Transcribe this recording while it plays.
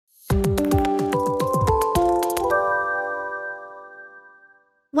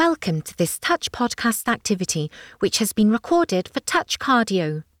Welcome to this Touch podcast activity, which has been recorded for Touch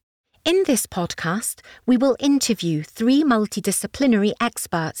Cardio. In this podcast, we will interview 3 multidisciplinary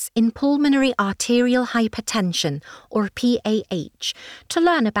experts in pulmonary arterial hypertension, or PAH, to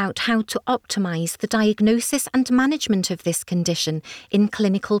learn about how to optimize the diagnosis and management of this condition in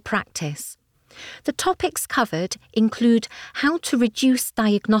clinical practice. The topics covered include how to reduce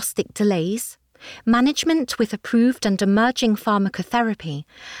diagnostic delays, management with approved and emerging pharmacotherapy,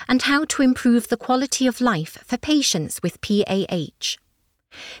 and how to improve the quality of life for patients with PAH.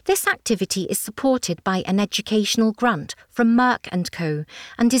 This activity is supported by an educational grant from Merck & Co.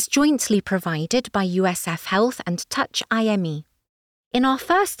 and is jointly provided by USF Health and Touch IME. In our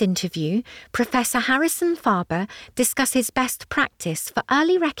first interview, Professor Harrison Farber discusses best practice for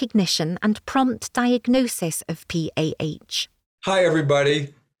early recognition and prompt diagnosis of PAH. Hi,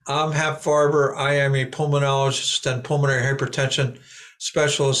 everybody. I'm Hap Farber. I am a pulmonologist and pulmonary hypertension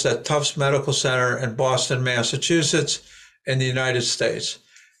specialist at Tufts Medical Center in Boston, Massachusetts, in the United States.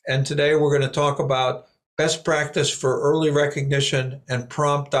 And today we're going to talk about best practice for early recognition and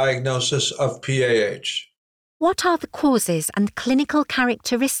prompt diagnosis of PAH. What are the causes and clinical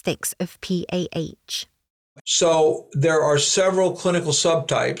characteristics of PAH? So there are several clinical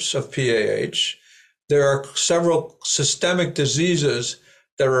subtypes of PAH. There are several systemic diseases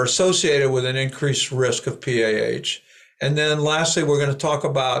that are associated with an increased risk of PAH. And then lastly, we're going to talk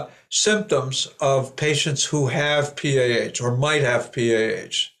about symptoms of patients who have PAH or might have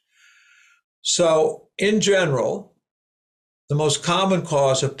PAH. So in general, the most common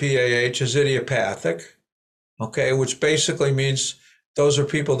cause of PAH is idiopathic, which basically means those are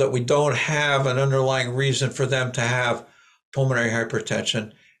people that we don't have an underlying reason for them to have pulmonary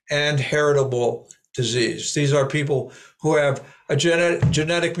hypertension, and heritable disease. These are people who have a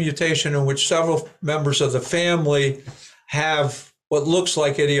genetic mutation in which several members of the family have what looks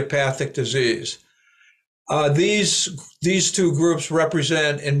like idiopathic disease. These two groups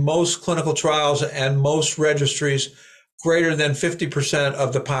represent, in most clinical trials and most registries, greater than 50%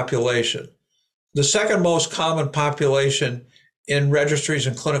 of the population. The second most common population in registries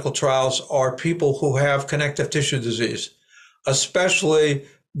and clinical trials are people who have connective tissue disease, especially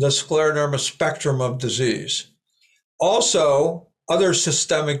the scleroderma spectrum of disease. Also, other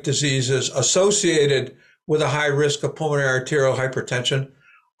systemic diseases associated with a high risk of pulmonary arterial hypertension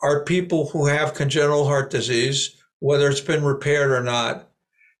are people who have congenital heart disease, whether it's been repaired or not,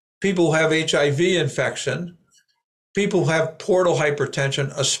 people who have HIV infection, people who have portal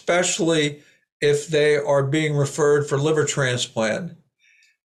hypertension, especially if they are being referred for liver transplant,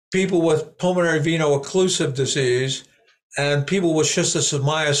 people with pulmonary veno-occlusive disease, and people with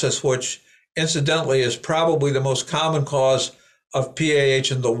schistosomiasis, which incidentally is probably the most common cause of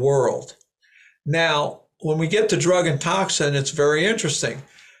PAH in the world. Now, when we get to drug and toxin, it's very interesting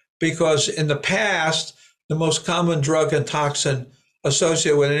because in the past, the most common drug and toxin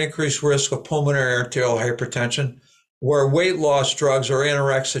associated with an increased risk of pulmonary arterial hypertension were weight loss drugs or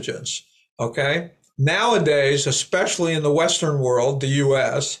anorexogens, Nowadays, especially in the Western world, the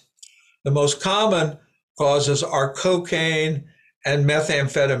US, the most common causes are cocaine and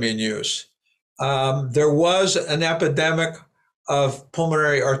methamphetamine use. There was an epidemic of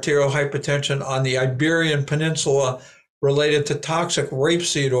pulmonary arterial hypertension on the Iberian Peninsula related to toxic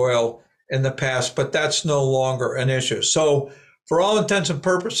rapeseed oil in the past, but that's no longer an issue. So for all intents and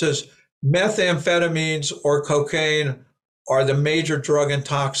purposes, methamphetamines or cocaine are the major drug and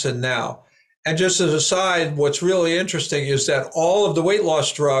toxin now. And just as a side, what's really interesting is that all of the weight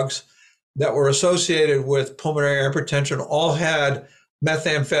loss drugs that were associated with pulmonary hypertension all had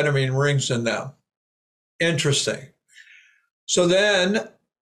methamphetamine rings in them. Interesting. So then,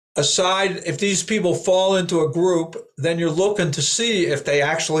 aside, if these people fall into a group, then you're looking to see if they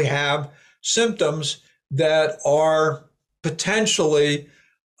actually have symptoms that are potentially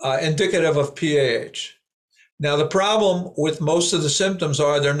indicative of PAH. Now, the problem with most of the symptoms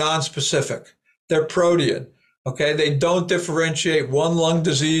are they're nonspecific. They're protean. They don't differentiate one lung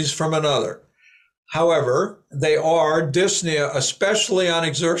disease from another. However, they are dyspnea, especially on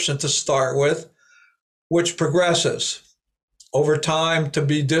exertion to start with, which progresses over time to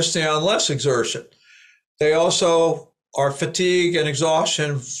be dyspnea on less exertion. They also are fatigue and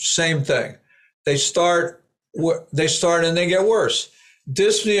exhaustion, same thing. They start and they get worse.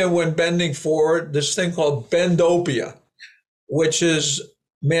 Dyspnea when bending forward, this thing called bendopia, which is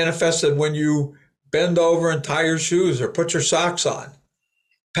manifested when you bend over and tie your shoes or put your socks on.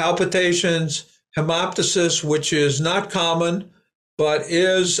 Palpitations, hemoptysis, which is not common, but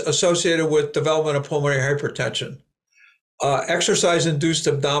is associated with development of pulmonary hypertension. Exercise-induced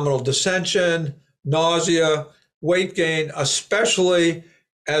abdominal dissension, nausea, weight gain, especially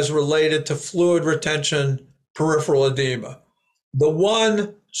as related to fluid retention, peripheral edema. The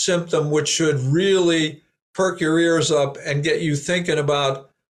one symptom which should really perk your ears up and get you thinking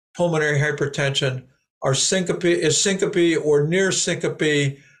about pulmonary hypertension is syncope or near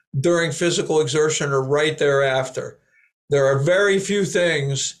syncope during physical exertion or right thereafter. There are very few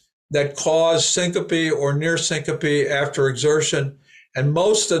things that cause syncope or near syncope after exertion, and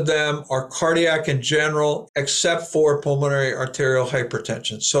most of them are cardiac in general, except for pulmonary arterial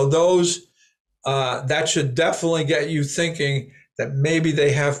hypertension. So that should definitely get you thinking that maybe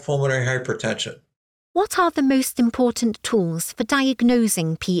they have pulmonary hypertension. What are the most important tools for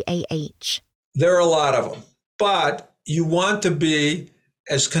diagnosing PAH? There are a lot of them, but you want to be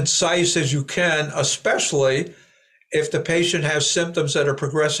as concise as you can, especially if the patient has symptoms that are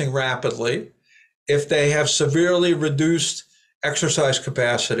progressing rapidly, if they have severely reduced exercise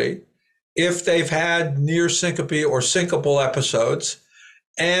capacity, if they've had near syncope or syncopal episodes,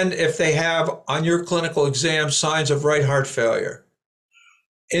 and if they have, on your clinical exam, signs of right heart failure.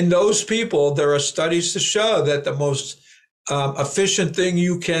 In those people, there are studies to show that the most efficient thing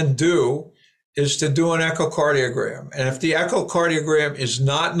you can do is to do an echocardiogram. And if the echocardiogram is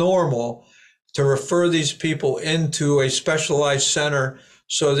not normal, to refer these people into a specialized center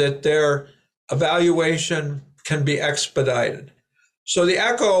so that their evaluation can be expedited. So the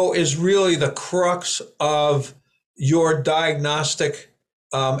echo is really the crux of your diagnostic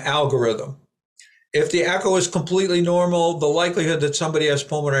algorithm. If the echo is completely normal, the likelihood that somebody has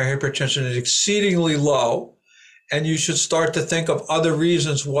pulmonary hypertension is exceedingly low, and you should start to think of other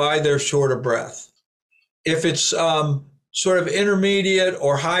reasons why they're short of breath. If it's sort of intermediate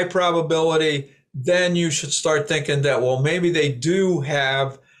or high probability, then you should start thinking that, well, maybe they do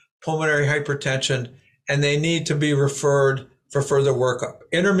have pulmonary hypertension and they need to be referred for further workup.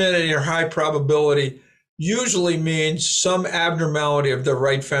 Intermittent or high probability usually means some abnormality of the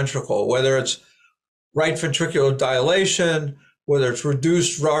right ventricle, whether it's right ventricular dilation, whether it's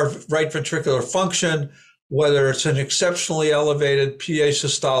reduced right ventricular function, whether it's an exceptionally elevated PA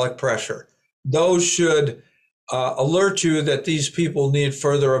systolic pressure. Those should alert you that these people need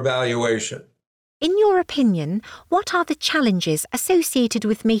further evaluation. In your opinion, what are the challenges associated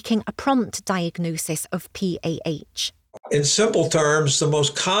with making a prompt diagnosis of PAH? In simple terms, the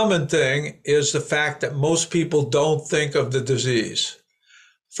most common thing is the fact that most people don't think of the disease.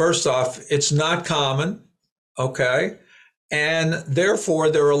 First off, it's not common, okay? And therefore,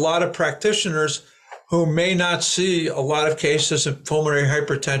 there are a lot of practitioners who may not see a lot of cases of pulmonary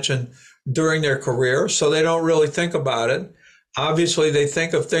hypertension during their career, so they don't really think about it. Obviously, they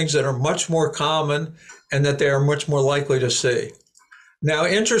think of things that are much more common and that they are much more likely to see. Now,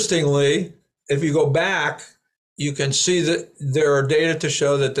 interestingly, if you go back, you can see that there are data to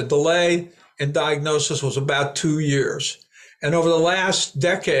show that the delay in diagnosis was about 2 years. And over the last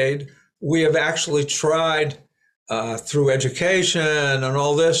decade, we have actually tried through education and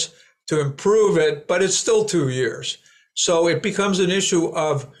all this to improve it, but it's still 2 years. So it becomes an issue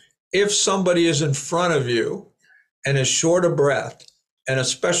of if somebody is in front of you and is short of breath, and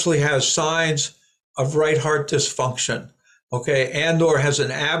especially has signs of right heart dysfunction, okay, and or has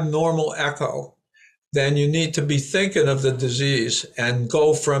an abnormal echo, then you need to be thinking of the disease and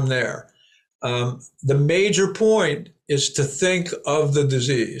go from there. The major point is to think of the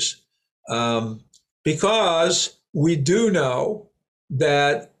disease because we do know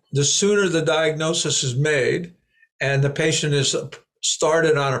that the sooner the diagnosis is made and the patient is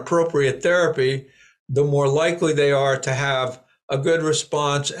started on appropriate therapy, the more likely they are to have a good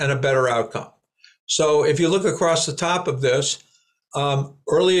response and a better outcome. So if you look across the top of this,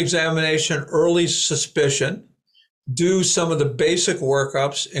 early examination, early suspicion, do some of the basic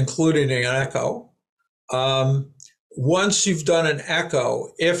workups, including an echo. Once you've done an echo,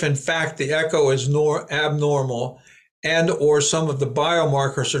 if in fact the echo is abnormal and or some of the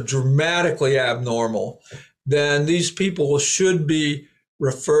biomarkers are dramatically abnormal, then these people should be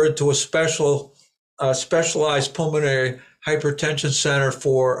referred to a specialized pulmonary hypertension center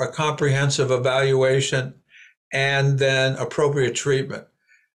for a comprehensive evaluation and then appropriate treatment.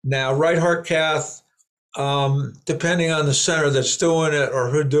 Now, right heart cath, depending on the center that's doing it or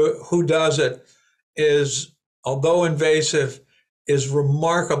who does it, is, although invasive, is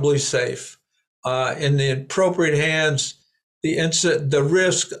remarkably safe. In the appropriate hands, the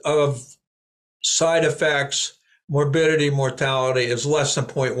risk of side effects, morbidity, mortality is less than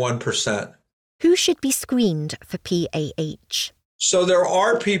 0.1%. Who should be screened for PAH? So there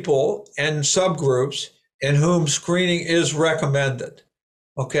are people and subgroups in whom screening is recommended.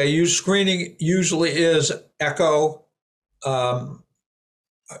 Okay, screening usually is echo,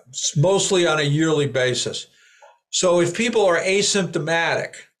 mostly on a yearly basis. So if people are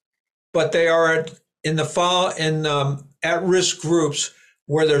asymptomatic, but they are at-risk groups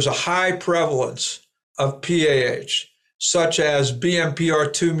where there's a high prevalence of PAH, such as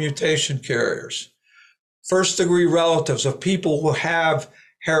BMPR2 mutation carriers, first-degree relatives of people who have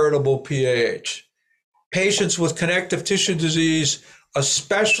heritable PAH, patients with connective tissue disease,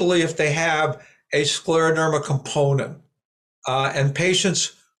 especially if they have a scleroderma component, and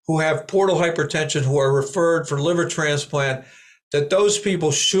patients who have portal hypertension who are referred for liver transplant, that those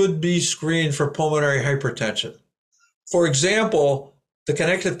people should be screened for pulmonary hypertension. For example, the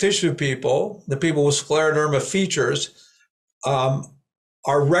connective tissue people, the people with scleroderma features, are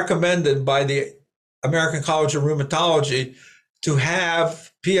recommended by the American College of Rheumatology to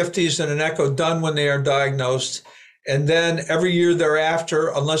have PFTs and an echo done when they are diagnosed, and then every year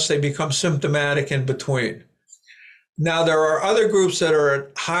thereafter, unless they become symptomatic in between. Now, there are other groups that are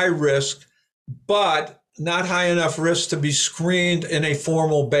at high risk, but not high enough risk to be screened in a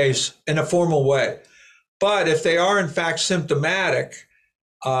formal way. But if they are in fact symptomatic,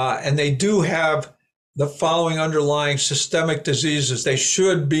 and they do have the following underlying systemic diseases, they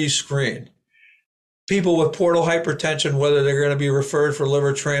should be screened. People with portal hypertension, whether they're going to be referred for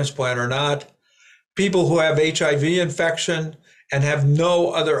liver transplant or not. People who have HIV infection and have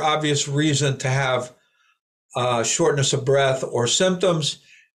no other obvious reason to have shortness of breath or symptoms,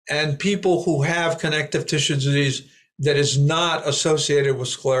 and people who have connective tissue disease that is not associated with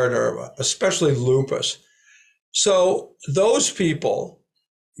scleroderma, especially lupus. So those people,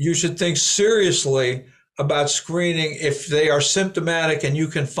 you should think seriously about screening if they are symptomatic and you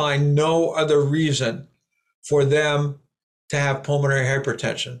can find no other reason for them to have pulmonary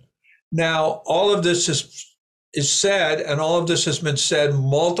hypertension. Now, all of this is said, and all of this has been said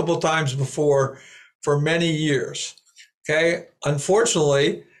multiple times before for many years. Okay.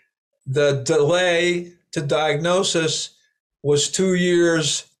 Unfortunately, the delay to diagnosis was 2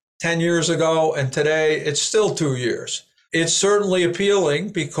 years, 10 years ago, and today it's still 2 years. It's certainly appealing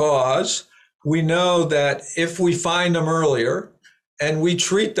because we know that if we find them earlier and we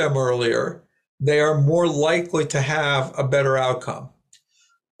treat them earlier, they are more likely to have a better outcome.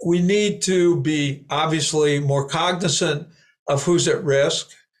 We need to be obviously more cognizant of who's at risk.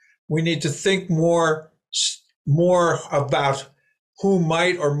 We need to think more about who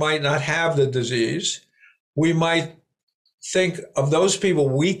might or might not have the disease. We might think of those people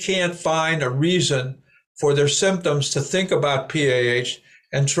we can't find a reason for their symptoms to think about PAH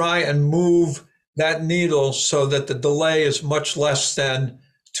and try and move that needle so that the delay is much less than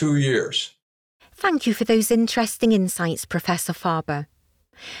 2 years. Thank you for those interesting insights, Professor Faber.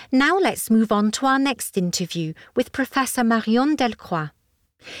 Now let's move on to our next interview with Professor Marion Delcroix.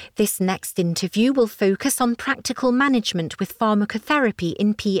 This next interview will focus on practical management with pharmacotherapy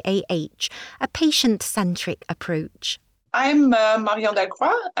in PAH, a patient-centric approach. I'm Marion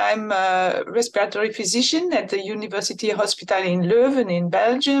Delcroix. I'm a respiratory physician at the University Hospital in Leuven in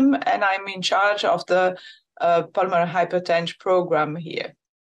Belgium, and I'm in charge of the pulmonary hypertension program here.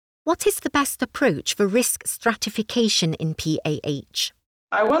 What is the best approach for risk stratification in PAH?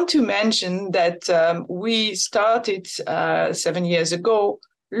 I want to mention that we started 7 years ago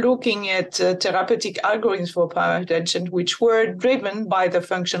looking at therapeutic algorithms for pulmonary hypertension, which were driven by the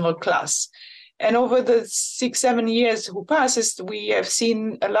functional class. And over the 6-7 years who passes, we have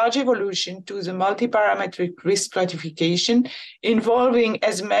seen a large evolution to the multi-parametric risk stratification involving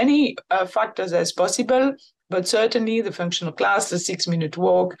as many factors as possible, but certainly the functional class, the 6-minute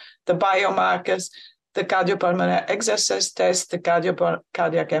walk, the biomarkers, the cardiopulmonary exercise test, the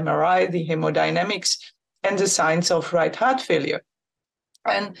cardiac MRI, the hemodynamics, and the signs of right heart failure.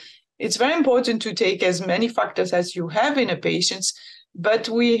 And it's very important to take as many factors as you have in a patient, but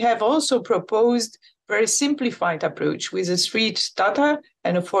we have also proposed very simplified approach with a 3-strata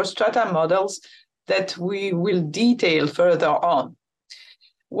and a 4-strata models that we will detail further on.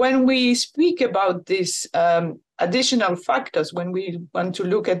 When we speak about these additional factors, when we want to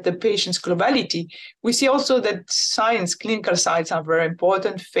look at the patient's globality, we see also that signs, clinical signs are very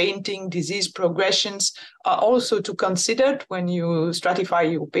important. Fainting, disease progressions are also to consider when you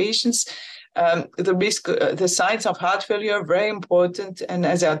stratify your patients. The risk, the signs of heart failure are very important. And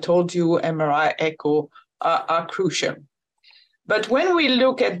as I told you, MRI, echo are crucial. But when we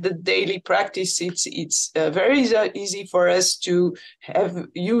look at the daily practice, it's very easy for us to have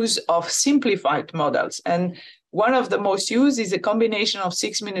use of simplified models. And one of the most used is a combination of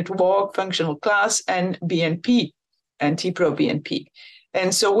 6-minute walk, functional class, and BNP, and T-pro-BNP.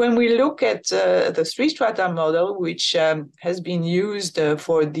 And so when we look at the 3-strata model, which has been used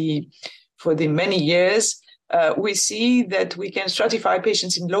for the many years, we see that we can stratify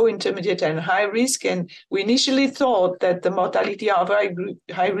patients in low, intermediate, and high risk. And we initially thought that the mortality of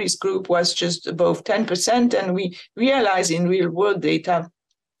high risk group was just above 10%. And we realized in real world data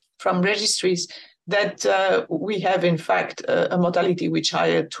from registries that we have, in fact, a mortality which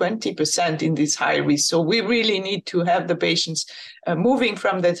higher 20% in this high risk. So we really need to have the patients moving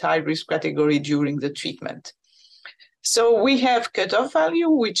from that high risk category during the treatment. So we have cutoff value,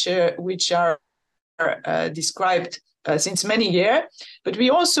 which are described since many years, but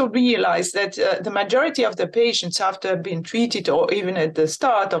we also realize that the majority of the patients after being treated or even at the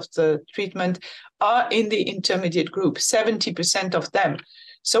start of the treatment are in the intermediate group, 70% of them.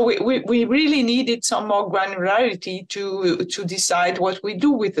 So we really needed some more granularity to decide what we do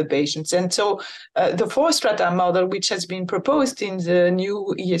with the patients. And so the four-strata model, which has been proposed in the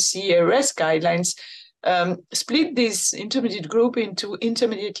new ESC-ARS guidelines, split this intermediate group into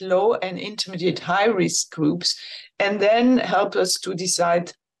intermediate low and intermediate high risk groups, and then help us to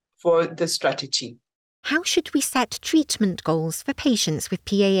decide for the strategy. How should we set treatment goals for patients with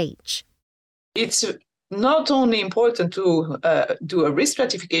PAH? It's not only important to do a risk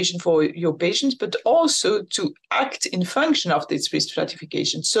stratification for your patients, but also to act in function of this risk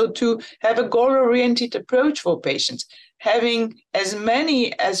stratification. So to have a goal-oriented approach for patients, having as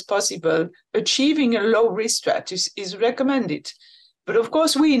many as possible, achieving a low-risk status is recommended. But of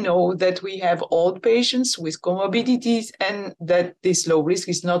course, we know that we have old patients with comorbidities and that this low risk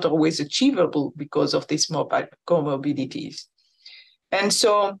is not always achievable because of these comorbidities. And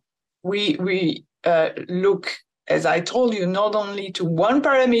so we look, as I told you, not only to one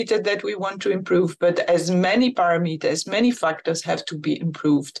parameter that we want to improve, but as many parameters, many factors have to be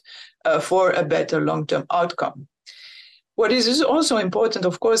improved for a better long-term outcome. What is also important,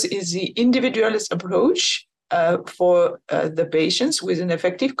 of course, is the individualist approach for the patients with an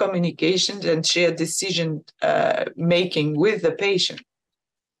effective communication and shared decision making with the patient.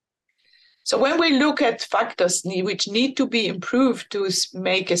 So when we look at factors which need to be improved to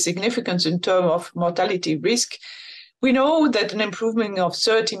make a significance in terms of mortality risk, we know that an improvement of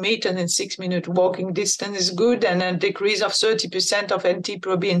 30 meters in 6-minute walking distance is good and a decrease of 30% of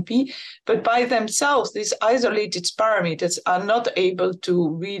NT-proBNP, but by themselves, these isolated parameters are not able to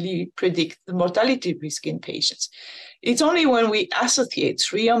really predict the mortality risk in patients. It's only when we associate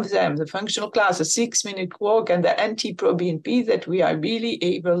three of them, the functional class, a 6-minute walk, and the NT-proBNP, that we are really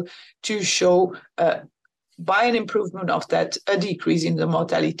able to show, by an improvement of that, a decrease in the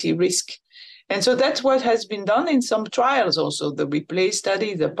mortality risk. And so that's what has been done in some trials also. The REPLAY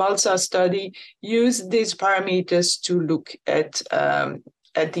study, the PULSAR study, use these parameters to look at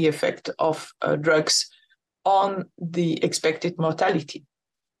the effect of drugs on the expected mortality.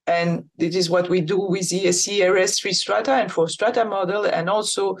 And this is what we do with the ESC-ARS 3-strata and 4-strata model, and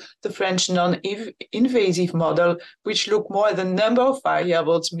also the French non-invasive model, which look more at the number of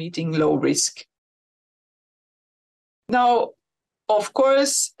variables meeting low risk. Now, of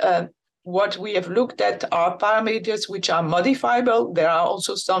course, what we have looked at are parameters which are modifiable. There are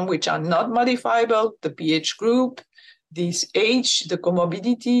also some which are not modifiable, the pH group, this age, the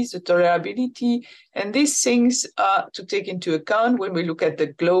comorbidities, the tolerability, and these things are to take into account when we look at the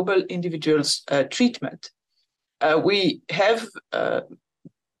global individual's treatment. We have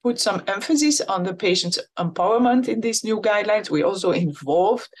put some emphasis on the patient's empowerment in these new guidelines. We also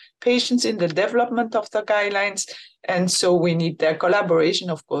involve patients in the development of the guidelines, and so we need their collaboration,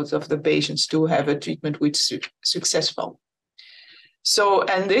 of course, of the patients to have a treatment which is successful. So,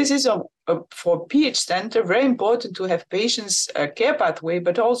 and this is for PH center, very important to have patients' care pathway,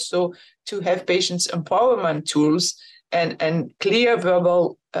 but also to have patients' empowerment tools and clear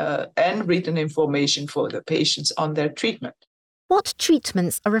verbal and written information for the patients on their treatment. What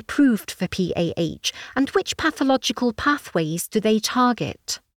treatments are approved for PAH and which pathological pathways do they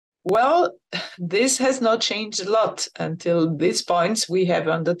target? Well, this has not changed a lot until this point. We have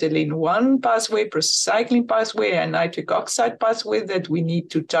endothelin-1 pathway, prostacyclin pathway, and nitric oxide pathway that we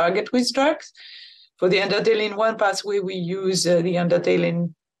need to target with drugs. For the endothelin-1 pathway, we use the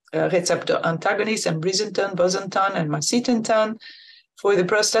endothelin receptor antagonists, ambrisentan, bosentan, and macitentan. For the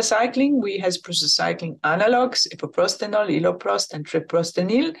prostacyclin, we have prostacyclin analogs, epoprostenol, iloprost, and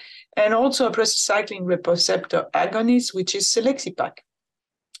treprostinil, and also a prostacyclin receptor agonist, which is selexipag.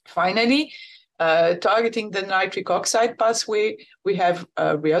 Finally, targeting the nitric oxide pathway, we have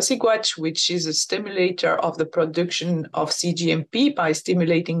riociguat, which is a stimulator of the production of cGMP by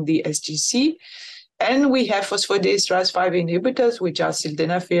stimulating the SGC. And we have phosphodiesterase 5 inhibitors, which are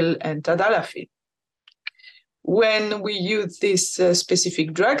sildenafil and tadalafil. When we use these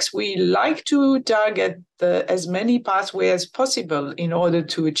specific drugs, we like to target as many pathways as possible in order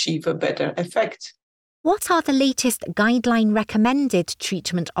to achieve a better effect. What are the latest guideline-recommended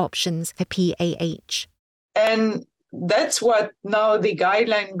treatment options for PAH? And that's what now the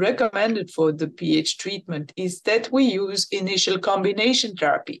guideline recommended for the PH treatment is that we use initial combination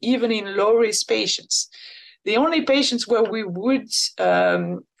therapy, even in low-risk patients. The only patients where we would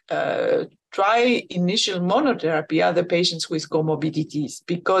try initial monotherapy are the patients with comorbidities,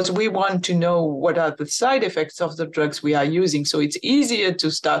 because we want to know what are the side effects of the drugs we are using. So it's easier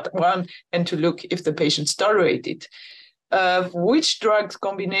to start one and to look if the patients tolerate it. Which drugs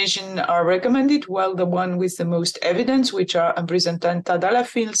combination are recommended? Well, the one with the most evidence, which are ambrisentan and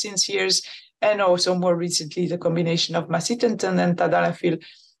tadalafil since years, and also more recently the combination of macitentan and tadalafil,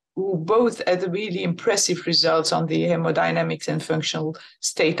 who both had really impressive results on the hemodynamics and functional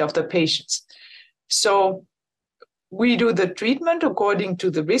state of the patients. So we do the treatment according to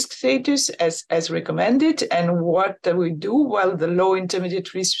the risk status as recommended. And what do we do? Well, the low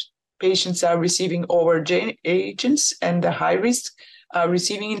intermediate risk patients are receiving over agents, and the high risk are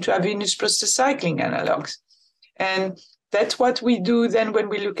receiving intravenous prostacyclin analogs. And that's what we do then when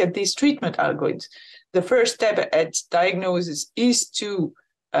we look at these treatment algorithms. The first step at diagnosis is to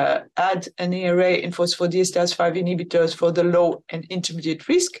add an ERA and phosphodiesterase 5 inhibitors for the low and intermediate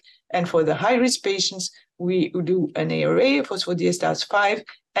risk. And for the high-risk patients, we do an ERA, phosphodiesterase 5,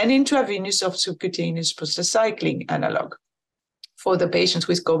 and intravenous of subcutaneous prostacyclin analog. For the patients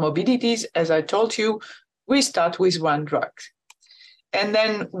with comorbidities, as I told you, we start with one drug. And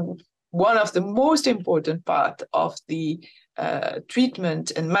then one of the most important part of the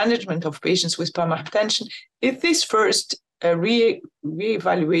treatment and management of patients with pulmonary hypertension is this first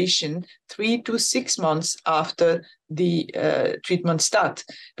re-evaluation 3 to 6 months after the treatment start,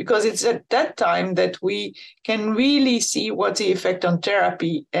 because it's at that time that we can really see what's the effect on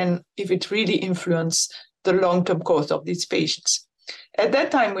therapy and if it really influences the long-term course of these patients. At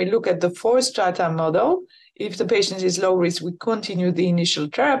that time, we look at the 4-strata model. If the patient is low risk, we continue the initial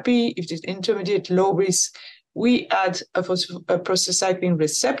therapy. If it's intermediate low risk, we add a prostacyclin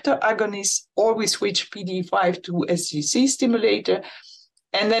receptor agonist, or we switch PDE5 to SGC stimulator.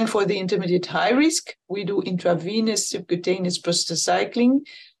 And then for the intermediate high risk, we do intravenous subcutaneous prostacyclin.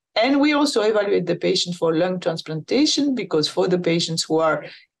 And we also evaluate the patient for lung transplantation, because for the patients who are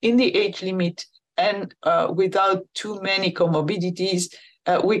in the age limit and without too many comorbidities,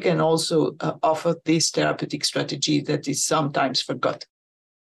 we can also offer this therapeutic strategy that is sometimes forgotten.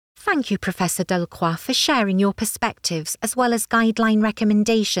 Thank you, Professor Delcroix, for sharing your perspectives as well as guideline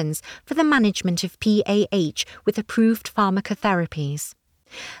recommendations for the management of PAH with approved pharmacotherapies.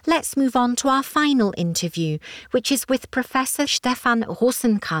 Let's move on to our final interview, which is with Professor Stefan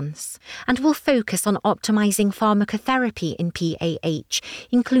Rosenkrantz, and will focus on optimizing pharmacotherapy in PAH,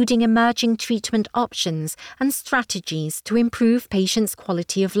 including emerging treatment options and strategies to improve patients'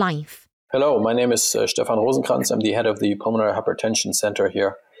 quality of life. Hello, my name is Stefan Rosenkrantz. I'm the head of the Pulmonary Hypertension Center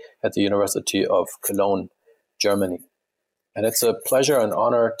here at the University of Cologne, Germany. And it's a pleasure and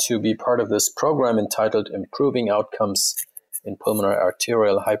honor to be part of this program entitled Improving Outcomes in Pulmonary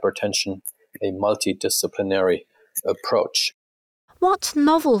Arterial Hypertension, a Multidisciplinary Approach. What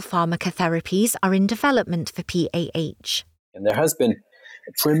novel pharmacotherapies are in development for PAH? And there has been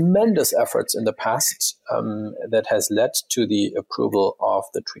tremendous efforts in the past that has led to the approval of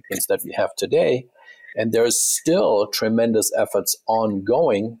the treatments that we have today. And there's still tremendous efforts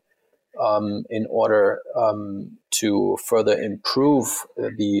ongoing in order to further improve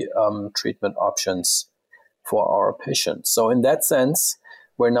the treatment options for our patients. So in that sense,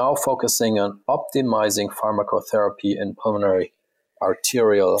 we're now focusing on optimizing pharmacotherapy in pulmonary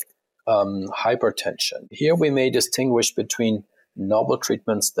arterial hypertension. Here we may distinguish between novel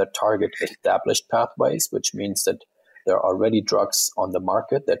treatments that target established pathways, which means that there are already drugs on the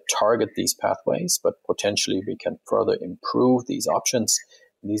market that target these pathways, but potentially we can further improve these options.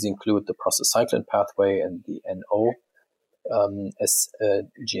 These include the prostacyclin pathway and the NO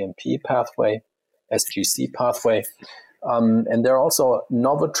GMP pathway, SGC pathway. And there are also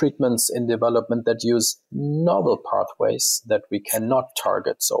novel treatments in development that use novel pathways that we cannot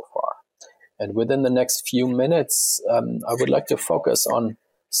target so far. And within the next few minutes, I would like to focus on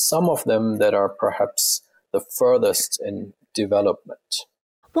some of them that are perhaps the furthest in development.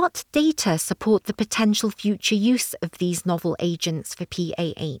 What data support the potential future use of these novel agents for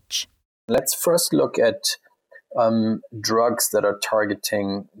PAH? Let's first look at drugs that are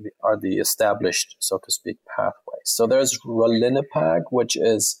targeting the established, so to speak, pathways. So there's ralinepag, which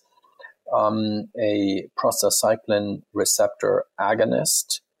is a prostacyclin receptor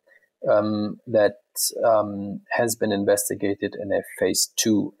agonist that has been investigated in a phase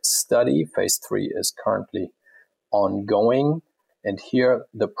 2 study. Phase 3 is currently ongoing. And here,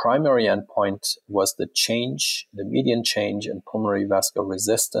 the primary endpoint was the median change in pulmonary vascular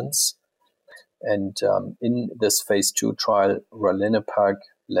resistance. And in this phase 2 trial, ralinepag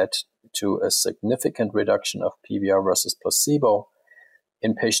led to a significant reduction of PVR versus placebo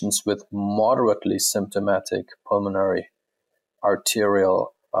in patients with moderately symptomatic pulmonary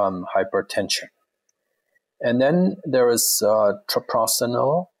arterial hypertension. And then there is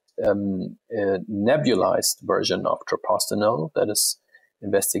treprostinil, a nebulized version of treprostinil that is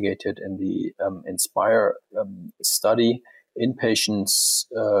investigated in the INSPIRE study in patients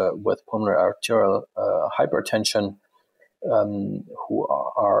with pulmonary arterial hypertension who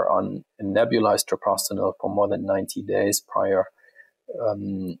are on nebulized treprostinil for more than 90 days prior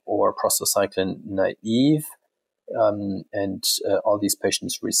or prostacyclin naive. And all these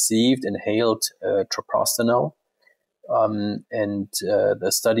patients received inhaled treprostinil. And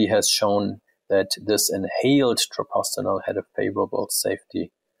the study has shown that this inhaled treprostinil had a favorable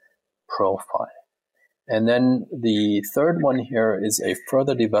safety profile. And then the third one here is a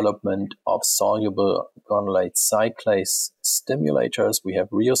further development of soluble guanylate cyclase stimulators. We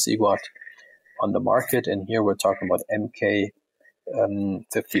have riociguat on the market, and here we're talking about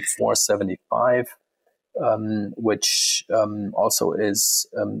MK5475, which also is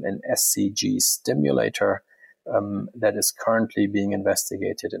an SCG stimulator that is currently being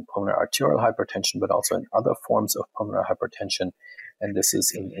investigated in pulmonary arterial hypertension, but also in other forms of pulmonary hypertension. And this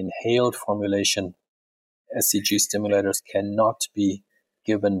is an inhaled formulation. SCG stimulators cannot be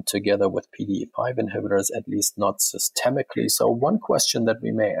given together with PDE5 inhibitors, at least not systemically. So one question that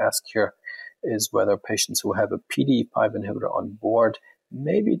we may ask here is whether patients who have a PDE5 inhibitor on board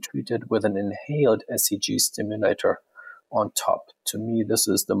may be treated with an inhaled SCG stimulator on top. To me, this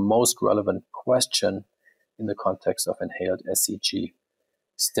is the most relevant question in the context of inhaled SCG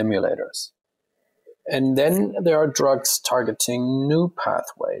stimulators. And then there are drugs targeting new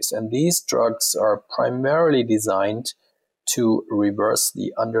pathways, and these drugs are primarily designed to reverse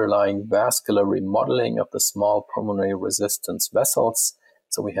the underlying vascular remodeling of the small pulmonary resistance vessels.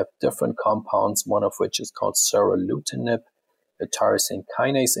 So we have different compounds, one of which is called seralutinib, a tyrosine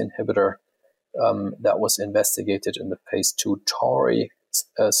kinase inhibitor that was investigated in the phase 2 TORREY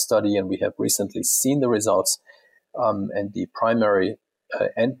study, and we have recently seen the results. And the primary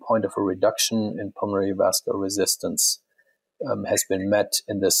endpoint of a reduction in pulmonary vascular resistance has been met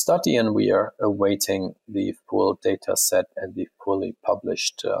in this study, and we are awaiting the full data set and the fully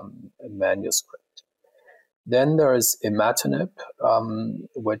published manuscript. Then there is imatinib,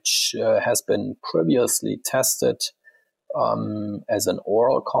 which has been previously tested as an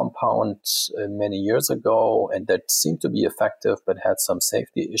oral compound many years ago, and that seemed to be effective but had some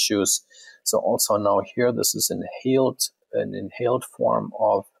safety issues. So also now here, this is an inhaled form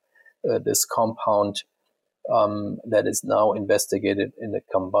of this compound that is now investigated in a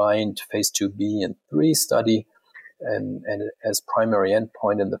combined phase 2b and 3 study, and as primary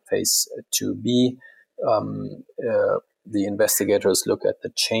endpoint in the phase 2b, the investigators look at the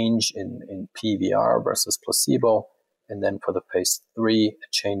change in PVR versus placebo. And then for the phase 3, a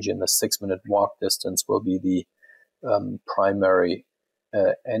change in the 6-minute walk distance will be the primary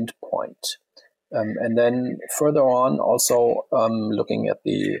endpoint. And then further on, also looking at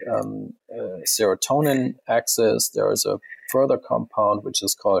the serotonin axis, there is a further compound which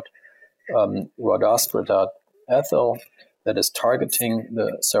is called rhodostridate ethyl that is targeting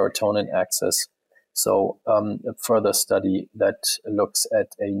the serotonin axis. So a further study that looks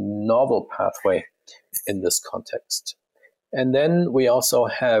at a novel pathway in this context. And then we also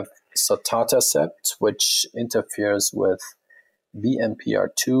have sotatercept, which interferes with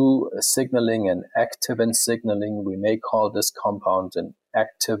BMPR2 signaling and activin signaling. We may call this compound an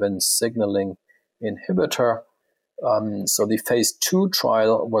activin signaling inhibitor. So the phase 2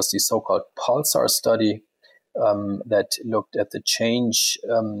 trial was the so-called PULSAR study that looked at the change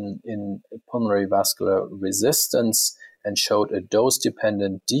in pulmonary vascular resistance and showed a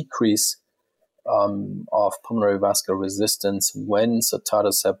dose-dependent decrease of pulmonary vascular resistance when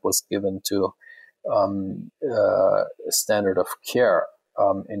sotatercept was given to standard of care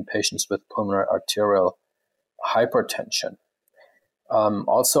in patients with pulmonary arterial hypertension.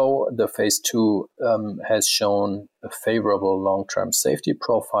 Also, the phase 2 has shown a favorable long-term safety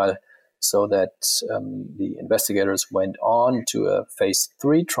profile, so that the investigators went on to a phase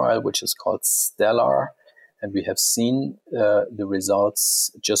 3 trial, which is called STELLAR. And we have seen the results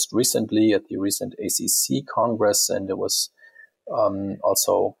just recently at the recent ACC Congress, and it was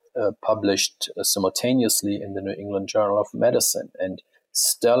also published simultaneously in the New England Journal of Medicine. And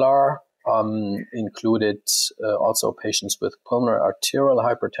STELLAR included also patients with pulmonary arterial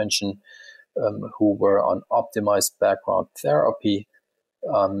hypertension who were on optimized background therapy,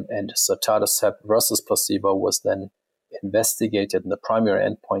 and sotatercept versus placebo was then investigated. And the primary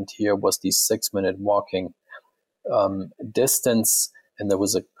endpoint here was the 6-minute walking distance, and there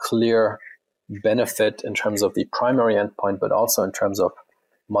was a clear benefit in terms of the primary endpoint, but also in terms of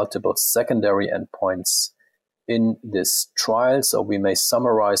multiple secondary endpoints in this trial. So we may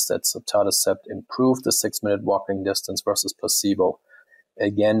summarize that sotatercept improved the 6-minute walking distance versus placebo,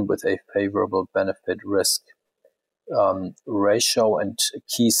 again with a favorable benefit risk ratio. And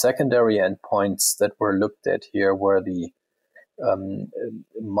key secondary endpoints that were looked at here were the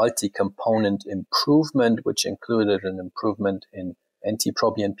multi-component improvement, which included an improvement in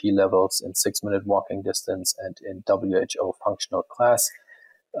NT-proBNP levels, in 6-minute walking distance, and in WHO functional class.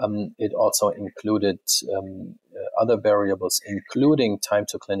 It also included other variables, including time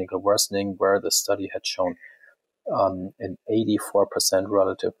to clinical worsening, where the study had shown an 84%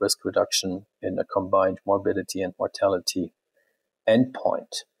 relative risk reduction in a combined morbidity and mortality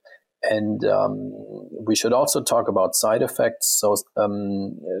endpoint. And we should also talk about side effects. So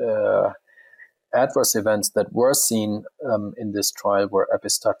adverse events that were seen in this trial were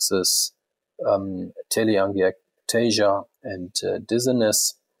epistaxis, telangiectasia, and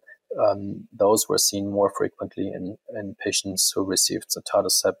dizziness. Those were seen more frequently in patients who received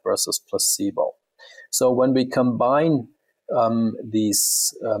sotatercept versus placebo. So when we combine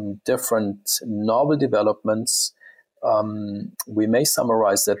these different novel developments, we may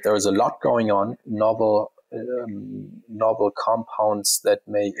summarize that there is a lot going on, novel compounds that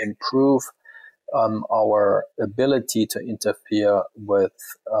may improve our ability to interfere with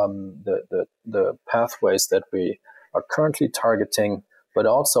the pathways that we are currently targeting, but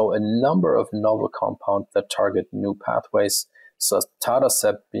also a number of novel compounds that target new pathways,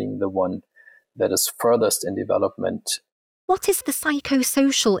 sotatercept being the one that is furthest in development. What is the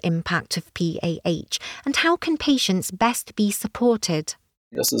psychosocial impact of PAH, and how can patients best be supported?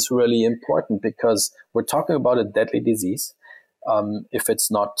 This is really important because we're talking about a deadly disease if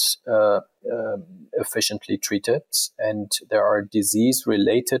it's not efficiently treated. And there are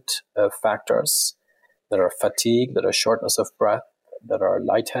disease-related factors that are fatigue, that are shortness of breath, that are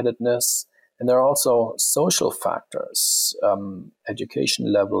lightheadedness. And there are also social factors,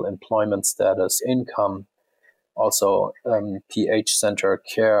 education level, employment status, income, also PH center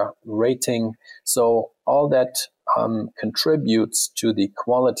care rating. So all that contributes to the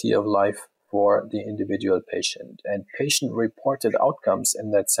quality of life for the individual patient. And patient-reported outcomes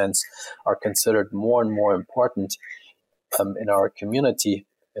in that sense are considered more and more important in our community.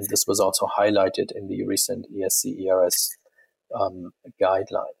 And this was also highlighted in the recent ESC-ERS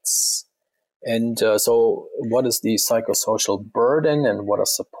guidelines. And so what is the psychosocial burden and what are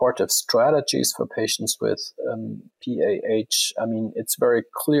supportive strategies for patients with PAH? I mean, it's very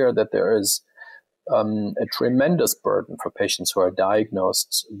clear that there is a tremendous burden for patients who are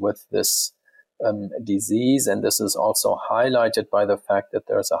diagnosed with this disease. And this is also highlighted by the fact that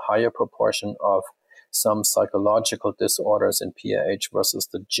there's a higher proportion of some psychological disorders in PAH versus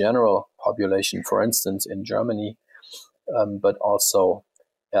the general population, for instance, in Germany, but also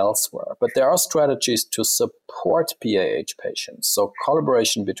elsewhere. But there are strategies to support PAH patients. So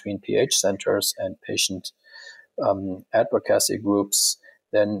collaboration between PH centers and patient advocacy groups,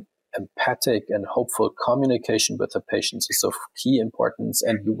 then empathic and hopeful communication with the patients is of key importance.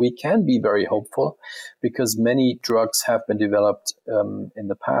 And we can be very hopeful because many drugs have been developed in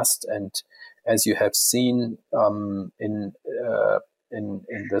the past. And as you have seen in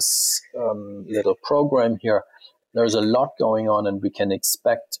this little program here, there's a lot going on, and we can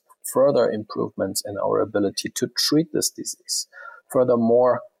expect further improvements in our ability to treat this disease.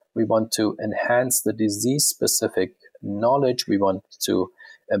 Furthermore, we want to enhance the disease-specific knowledge. We want to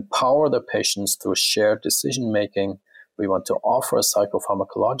empower the patients through shared decision-making. We want to offer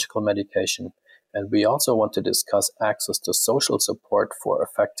psychopharmacological medication. And we also want to discuss access to social support for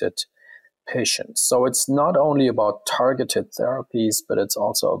affected patients. So it's not only about targeted therapies, but it's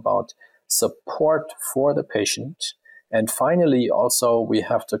also about support for the patient. And finally, also, we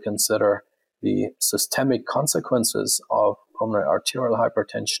have to consider the systemic consequences of pulmonary arterial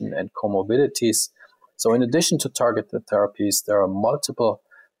hypertension and comorbidities. So in addition to targeted therapies, there are multiple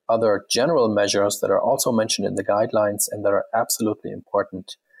other general measures that are also mentioned in the guidelines and that are absolutely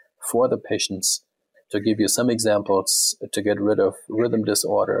important for the patients. To give you some examples, to get rid of rhythm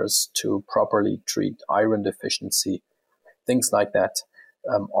disorders, to properly treat iron deficiency, things like that.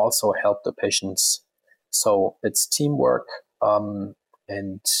 Also help the patients. So it's teamwork.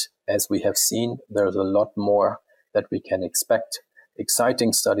 And as we have seen, there's a lot more that we can expect.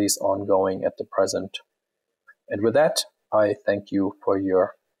 Exciting studies ongoing at the present. And with that, I thank you for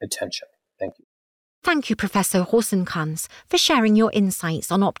your attention. Thank you. Thank you, Professor Rosenkranz, for sharing your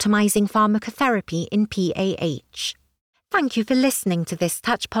insights on optimizing pharmacotherapy in PAH. Thank you for listening to this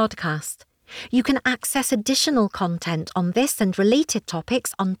Touch podcast. You can access additional content on this and related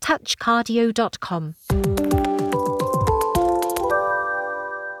topics on touchcardio.com.